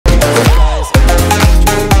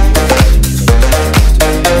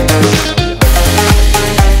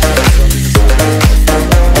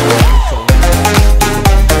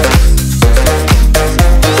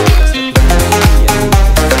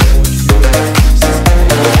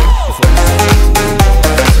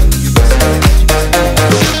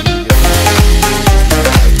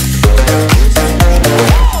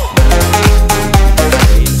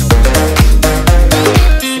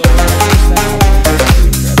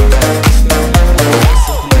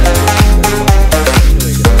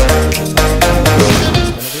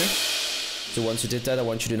with that, I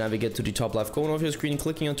want you to navigate to the top left corner of your screen,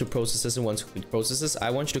 clicking onto processes, and once you click processes,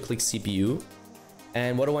 I want you to click CPU.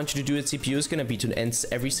 And what I want you to do with CPU is going to be to end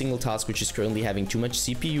every single task which is currently having too much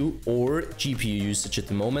CPU or GPU usage at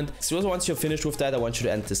the moment. So once you're finished with that, I want you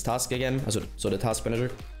to end this task again, so the task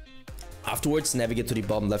manager. Afterwards, navigate to the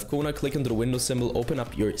bottom left corner, click on the Windows symbol, open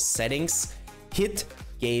up your settings, hit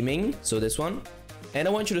gaming, so this one. And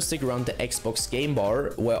I want you to stick around the Xbox game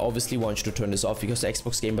bar, where I obviously want you to turn this off because the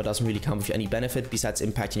Xbox game bar doesn't really come with any benefit besides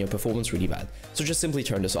impacting your performance really bad. So just simply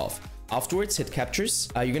turn this off. Afterwards, hit captures.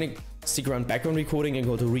 You're gonna stick around background recording and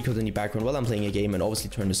go to record in the background while I'm playing a game and obviously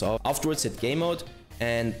turn this off. Afterwards, hit game mode.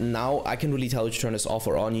 And now I can really tell you to turn this off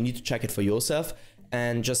or on. You need to check it for yourself.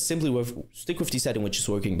 And just simply stick with the setting which is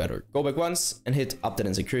working better. Go back once and hit update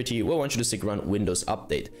and security. We want you to stick around Windows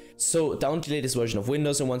update. So download the latest version of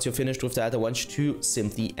Windows, and once you're finished with that, I want you to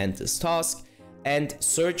simply end this task and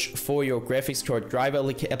search for your graphics card driver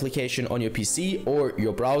application on your PC or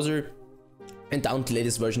your browser and download the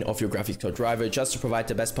latest version of your graphics card driver just to provide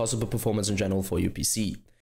the best possible performance in general for your PC.